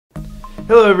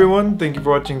Hello everyone, thank you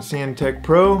for watching CN Tech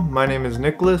Pro. My name is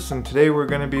Nicholas and today we're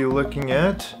going to be looking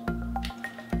at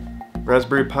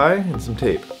Raspberry Pi and some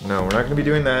tape. No, we're not going to be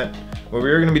doing that. What we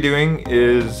are going to be doing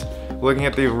is looking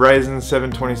at the Ryzen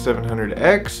 7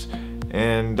 2700X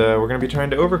and we're going to be trying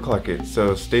to overclock it,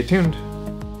 so stay tuned.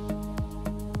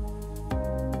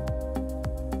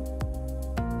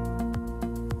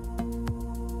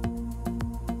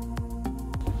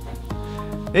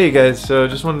 Hey guys, so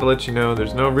just wanted to let you know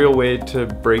there's no real way to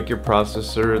break your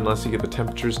processor unless you get the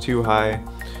temperatures too high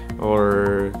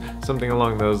or something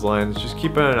along those lines. Just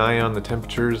keep an eye on the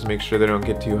temperatures, make sure they don't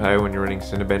get too high when you're running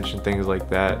Cinebench and things like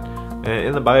that. And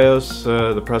in the BIOS,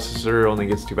 the processor only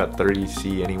gets to about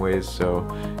 30°C anyways, so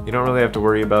you don't really have to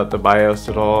worry about the BIOS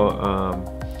at all.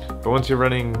 But once you're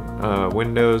running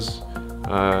Windows,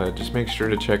 just make sure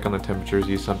to check on the temperatures,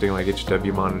 use something like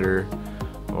HW monitor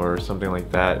or something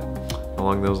like that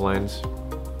along those lines.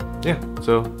 Yeah,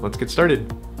 so let's get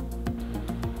started.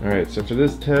 Alright, so for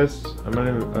this test, I'm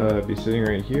going to be sitting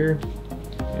right here,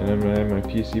 and I'm going to have my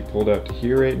PC pulled out to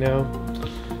here right now.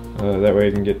 That way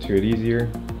I can get to it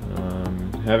easier.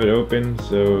 Have it open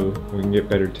so we can get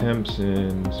better temps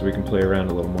and so we can play around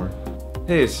a little more.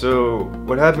 Hey, so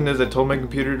what happened is I told my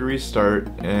computer to restart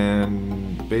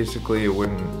and basically it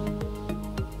wouldn't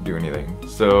do anything.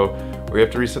 So we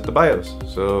have to reset the BIOS,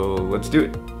 so let's do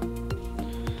it.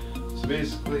 So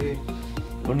basically,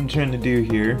 what I'm trying to do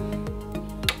here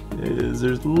is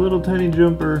there's a little tiny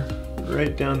jumper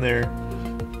right down there.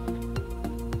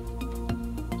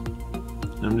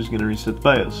 I'm just gonna reset the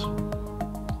BIOS.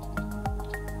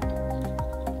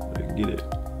 If I can get it.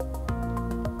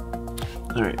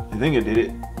 Alright, I think I did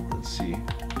it. Let's see.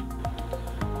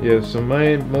 Yeah, so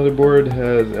my motherboard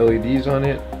has LEDs on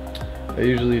it. I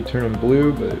usually turn them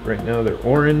blue, but right now they're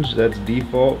orange. That's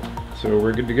default, so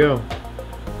we're good to go.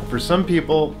 For some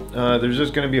people, there's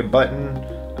just going to be a button,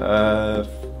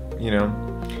 you know,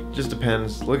 just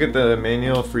depends. Look at the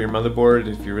manual for your motherboard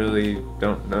if you really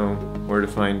don't know where to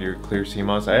find your clear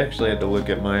CMOS. I actually had to look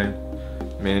at my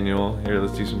manual. Here,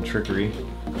 let's do some trickery.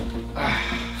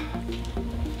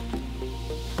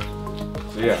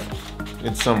 So yeah,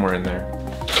 it's somewhere in there.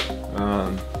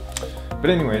 But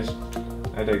anyways,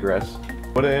 I digress.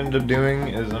 What I ended up doing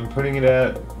is I'm putting it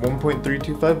at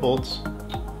 1.325 volts.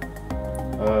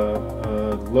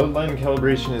 Load line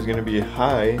calibration is going to be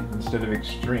high instead of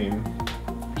extreme.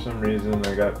 For some reason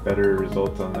I got better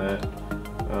results on that.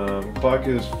 Clock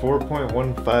is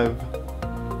 4.15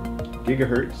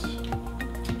 gigahertz,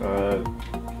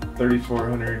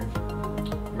 3400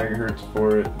 megahertz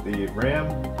for the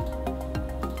RAM,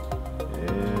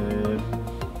 and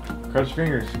cross your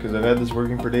fingers because I've had this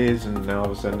working for days and now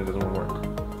all of a sudden it doesn't want to work.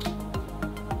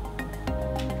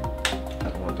 I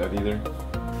don't want that either.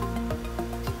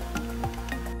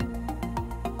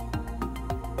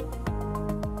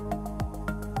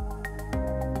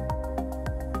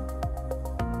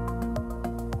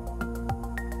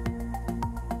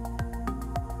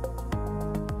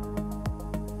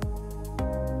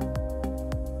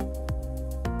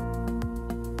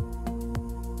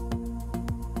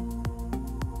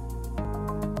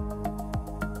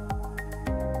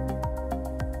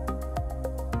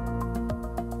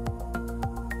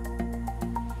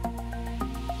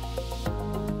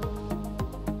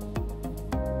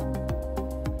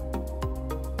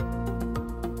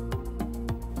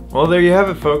 Well, there you have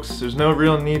it, folks. There's no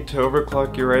real need to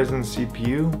overclock your Ryzen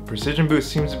CPU. Precision Boost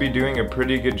seems to be doing a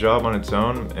pretty good job on its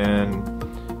own, and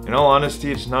in all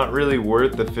honesty, it's not really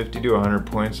worth the 50 to 100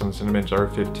 points on Cinebench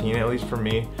R15, at least for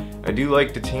me. I do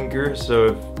like to tinker, so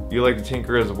if you like to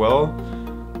tinker as well,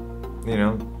 you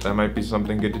know, that might be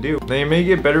something good to do. Now, you may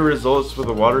get better results with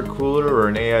a water cooler or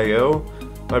an AIO.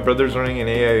 My brother's running an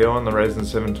AIO on the Ryzen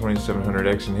 7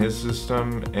 2700X in his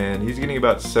system, and he's getting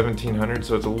about 1700,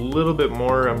 so it's a little bit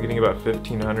more. I'm getting about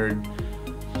 1500,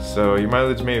 so your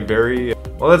mileage may vary.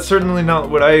 Well, that's certainly not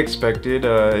what I expected.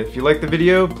 If you like the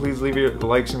video, please leave your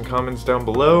likes and comments down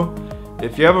below.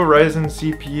 If you have a Ryzen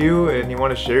CPU and you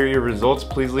want to share your results,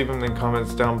 please leave them in the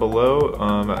comments down below,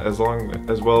 as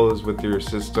well as with your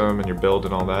system and your build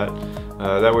and all that.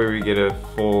 That way we get a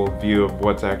full view of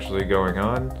what's actually going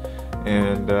on.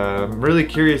 And I'm really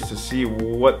curious to see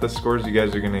what the scores you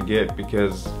guys are going to get,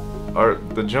 because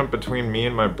the jump between me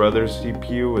and my brother's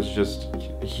CPU was just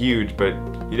huge, but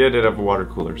he did have a water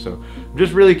cooler, so I'm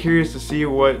just really curious to see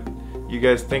what you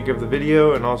guys think of the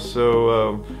video and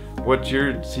also what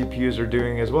your CPUs are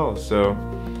doing as well. So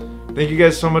thank you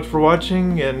guys so much for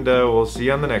watching, and we'll see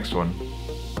you on the next one.